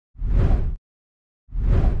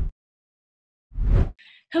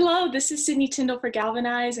Hello, this is Cydney Tindal for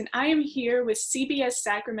GALvanize, and I am here with CBS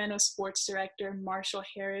Sacramento Sports Director, Marshall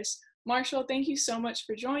Harris. Marshall, thank you so much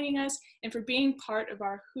for joining us and for being part of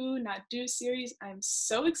our Who Not Do series. I'm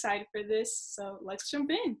so excited for this, so let's jump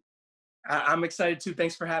in. I'm excited too.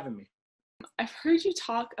 Thanks for having me. I've heard you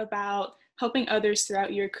talk about helping others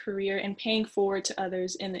throughout your career and paying forward to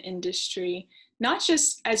others in the industry, not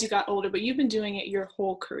just as you got older, but you've been doing it your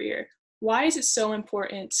whole career. Why is it so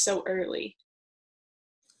important so early?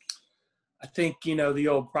 I think, the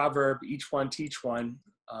old proverb, each one teach one,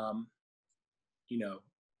 um, you know,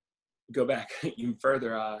 go back even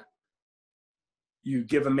further. You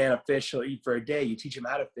give a man a fish, he'll eat for a day. You teach him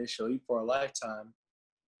how to fish, he'll eat for a lifetime.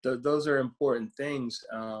 Those are important things.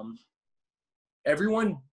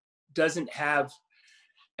 Everyone doesn't have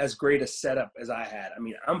as great a setup as I had. I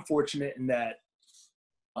mean, I'm fortunate in that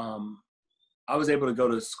I was able to go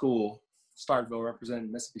to school, Starkville,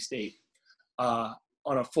 representing Mississippi State,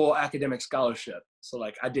 on a full academic scholarship. So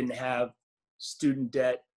like I didn't have student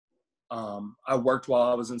debt. I worked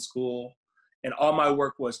while I was in school, and all my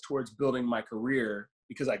work was towards building my career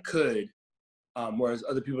because I could, whereas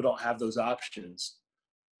other people don't have those options.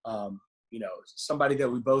 Somebody that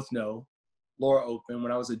we both know, Laura Oakman,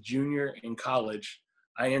 when I was a junior in college,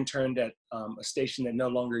 I interned at a station that no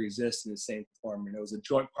longer exists in the same form. And it was a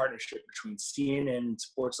joint partnership between CNN and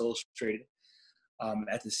Sports Illustrated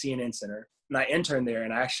at the CNN Center. And I interned there,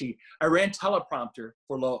 and I ran teleprompter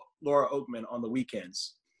for Laura Oakman on the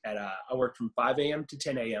weekends. I worked from 5 a.m. to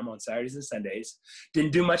 10 a.m. on Saturdays and Sundays.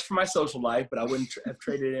 Didn't do much for my social life, but I wouldn't have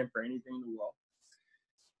traded it in for anything in the world.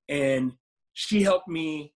 And she helped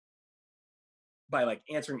me by like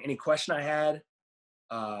answering any question I had.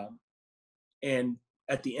 And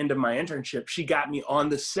at the end of my internship, she got me on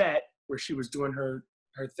the set where she was doing her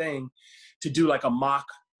thing to do like a mock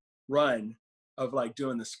run of like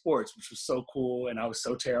doing the sports, which was so cool. And I was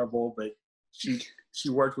so terrible, but she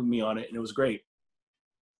worked with me on it, and it was great.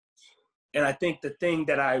 And I think the thing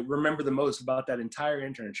that I remember the most about that entire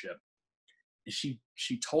internship is she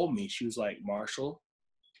told me, she was like, Marshall,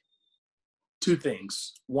 two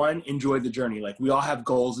things. One, enjoy the journey. Like we all have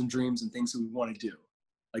goals and dreams and things that we want to do.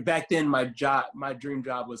 Like back then, my dream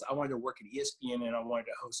job was I wanted to work at ESPN and I wanted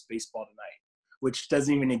to host Baseball Tonight, which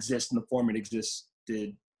doesn't even exist in the form it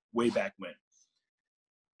existed way back when.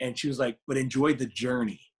 And she was like, but enjoy the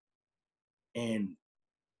journey. And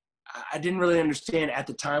I didn't really understand at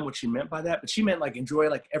the time what she meant by that, but she meant like enjoy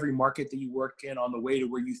like every market that you work in on the way to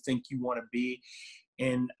where you think you want to be.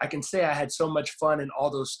 And I can say I had so much fun in all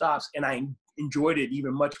those stops, and I enjoyed it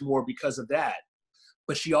even much more because of that.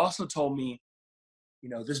 But she also told me,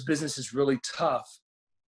 this business is really tough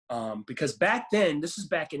because back then, this is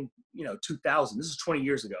back in, 2000, this is 21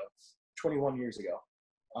 years ago.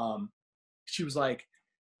 She was like,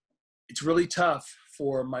 it's really tough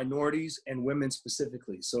for minorities and women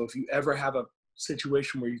specifically. So if you ever have a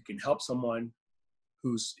situation where you can help someone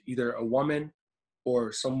who's either a woman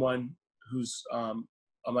or someone who's a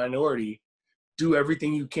minority, do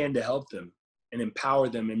everything you can to help them and empower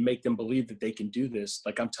them and make them believe that they can do this.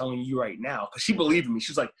 Like I'm telling you right now, because she believed in me.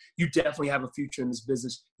 She was like, you definitely have a future in this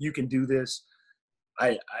business. You can do this.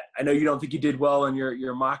 I know you don't think you did well in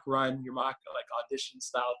your mock run, your mock like audition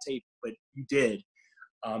style tape, but you did.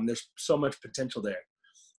 There's so much potential there.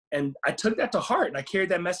 And I took that to heart, and I carried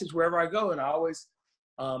that message wherever I go. And I always,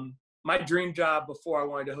 my dream job before I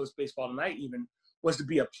wanted to host Baseball Tonight even was to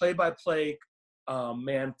be a play-by-play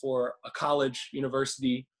man for a college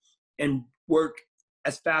university and work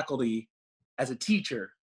as faculty, as a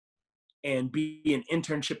teacher, and be an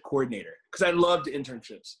internship coordinator. Because I loved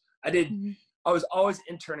internships. I was always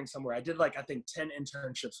interning somewhere. I did like, I think 10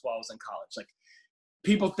 internships while I was in college. Like,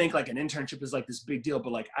 people think like an internship is like this big deal,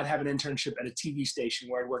 but like I'd have an internship at a TV station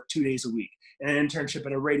where I'd work 2 days a week, and an internship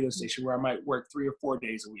at a radio station where I might work 3 or 4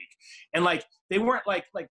 days a week. And like, they weren't like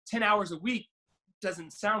 10 hours a week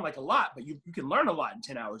doesn't sound like a lot, but you can learn a lot in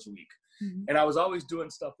 10 hours a week. Mm-hmm. And I was always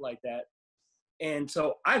doing stuff like that. And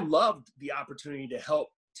so I loved the opportunity to help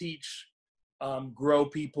teach, grow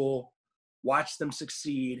people, watch them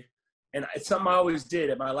succeed. And it's something I always did.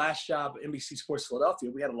 At my last job at NBC Sports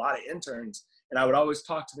Philadelphia, we had a lot of interns. And I would always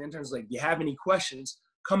talk to the interns like, you have any questions,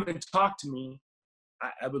 come and talk to me.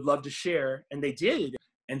 I would love to share. And they did.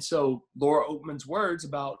 And so Laura Oakman's words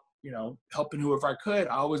about, helping whoever I could,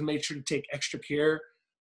 I always made sure to take extra care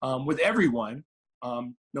with everyone,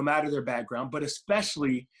 no matter their background, but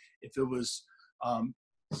especially if it was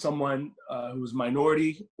someone who was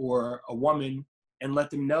minority or a woman, and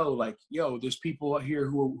let them know like, yo, there's people here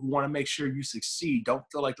who want to make sure you succeed. Don't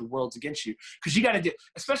feel like the world's against you. Because you got to deal,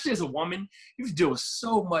 especially as a woman, you have to deal with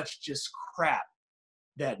so much just crap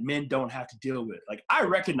that men don't have to deal with. Like, I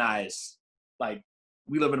recognize, like,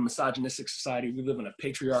 we live in a misogynistic society. We live in a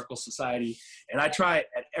patriarchal society. And I try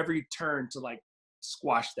at every turn to, like,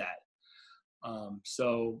 squash that.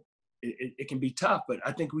 So it can be tough, but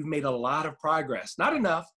I think we've made a lot of progress. Not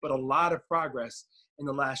enough, but a lot of progress in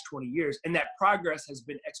the last 20 years. And that progress has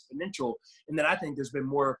been exponential. And then I think there's been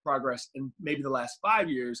more progress in maybe the last 5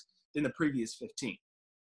 years than the previous 15.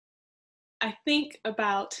 I think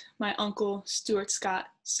about my uncle, Stuart Scott,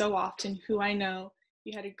 so often, who I know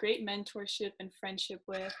you had a great mentorship and friendship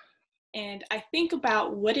with. And I think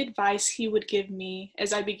about what advice he would give me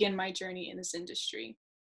as I begin my journey in this industry.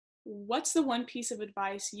 What's the one piece of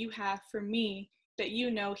advice you have for me that you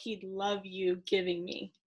know he'd love you giving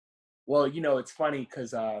me? Well, you know, it's funny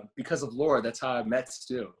because of Laura, that's how I met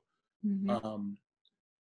Stu. Mm-hmm.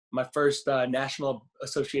 My first National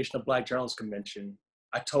Association of Black Journalists convention,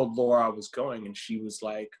 I told Laura I was going, and she was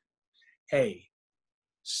like, hey,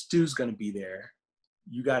 Stu's going to be there.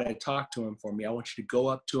 You got to talk to him for me. I want you to go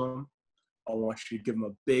up to him. I want you to give him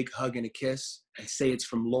a big hug and a kiss and say it's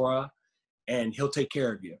from Laura, and he'll take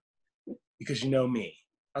care of you because you know me.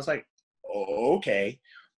 I was like, oh, okay.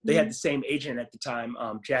 They had the same agent at the time,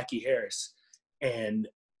 Jackie Harris. And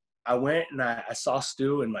I went and I saw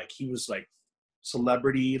Stu, and, like, he was like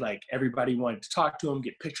celebrity, like everybody wanted to talk to him,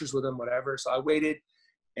 get pictures with him, whatever. So I waited,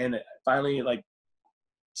 and finally, like,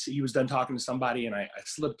 he was done talking to somebody, and I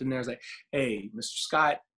slipped in there. I was like, hey, Mr.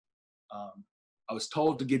 Scott, I was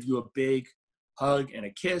told to give you a big hug and a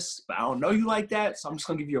kiss, but I don't know you like that, so I'm just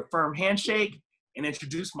gonna give you a firm handshake and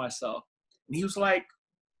introduce myself. And he was like,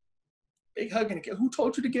 big hug and a kiss? Who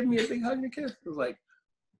told you to give me a big hug and a kiss? It was like,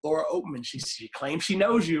 Laura Oatman. She claims she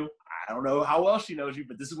knows you. I don't know how well she knows you,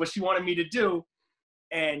 but this is what she wanted me to do.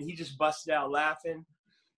 And he just busted out laughing.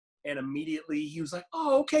 And immediately he was like,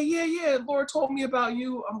 oh, okay, yeah. Laura told me about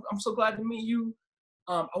you. I'm so glad to meet you.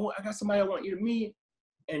 I got somebody I want you to meet.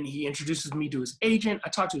 And he introduces me to his agent. I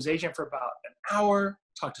talked to his agent for about an hour,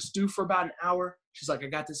 talked to Stu for about an hour. She's like, I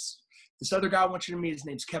got this other guy I want you to meet. His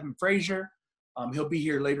name's Kevin Frazier. He'll be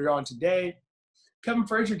here later on today. Kevin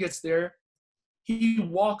Frazier gets there. He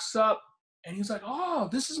walks up, and he was like, oh,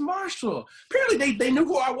 this is Marshall. Apparently they knew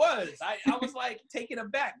who I was. I was like taken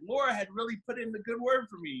aback. Laura had really put in the good word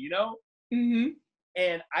for me, you know? Mm-hmm.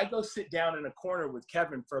 And I go sit down in a corner with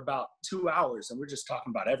Kevin for about 2 hours, and we're just talking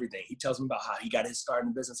about everything. He tells me about how he got his start in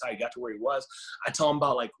the business, how he got to where he was. I tell him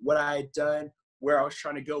about, like, what I had done, where I was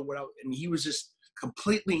trying to go, and he was just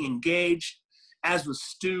completely engaged, as was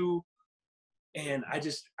Stu. And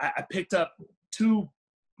I picked up 2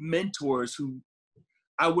 mentors who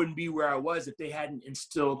I wouldn't be where I was if they hadn't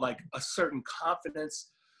instilled, like, a certain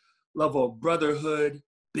confidence level of brotherhood,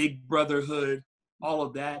 big brotherhood, all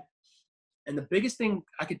of that. And the biggest thing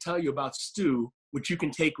I could tell you about Stu, which you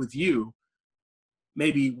can take with you,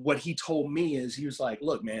 maybe what he told me is, he was like,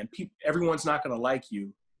 look, man, everyone's not going to like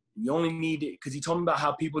you. You only need it, because he told me about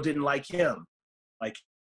how people didn't like him. Like,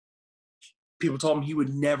 people told him he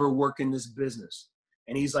would never work in this business.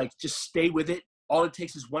 And he's like, just stay with it. All it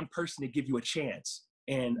takes is one person to give you a chance.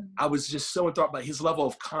 And I was just so enthralled by his level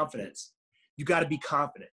of confidence. You got to be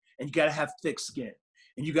confident, and you got to have thick skin,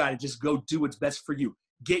 and you got to just go do what's best for you.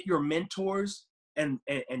 Get your mentors and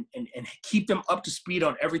keep them up to speed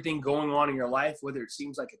on everything going on in your life, whether it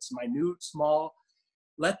seems like it's minute, small.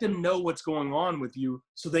 Let them know what's going on with you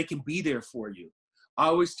so they can be there for you. I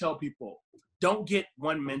always tell people, don't get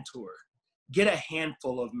one mentor. Get a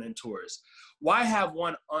handful of mentors. Why have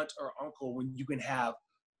one aunt or uncle when you can have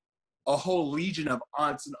a whole legion of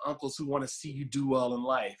aunts and uncles who want to see you do well in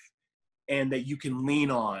life and that you can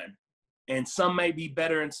lean on? And some may be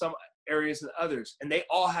better in some areas than others, and they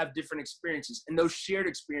all have different experiences, and those shared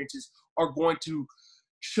experiences are going to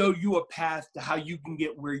show you a path to how you can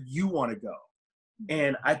get where you want to go.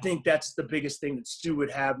 And I think that's the biggest thing that Stu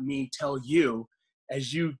would have me tell you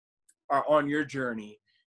as you are on your journey,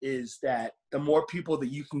 is that the more people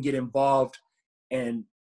that you can get involved, and,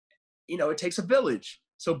 you know, it takes a village.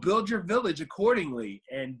 So build your village accordingly.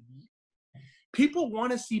 And people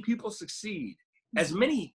want to see people succeed. As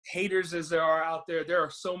many haters as there are out there, there are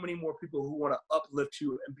so many more people who want to uplift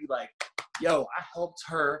you and be like, yo, I helped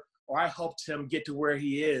her, or I helped him get to where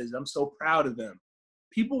he is. I'm so proud of them.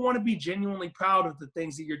 People want to be genuinely proud of the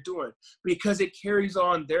things that you're doing, because it carries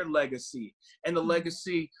on their legacy and the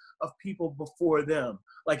legacy of people before them.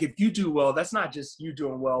 Like, if you do well, that's not just you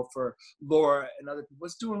doing well for Laura and other people.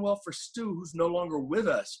 It's doing well for Stu, who's no longer with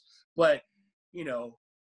us. But, you know,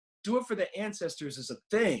 do it for the ancestors is a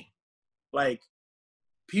thing. Like,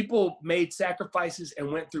 people made sacrifices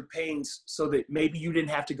and went through pains so that maybe you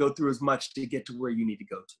didn't have to go through as much to get to where you need to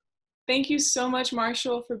go to. Thank you so much,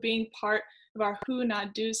 Marshall, for being part of our Who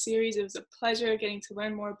Not Do series. It was a pleasure getting to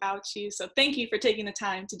learn more about you. So thank you for taking the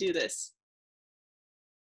time to do this.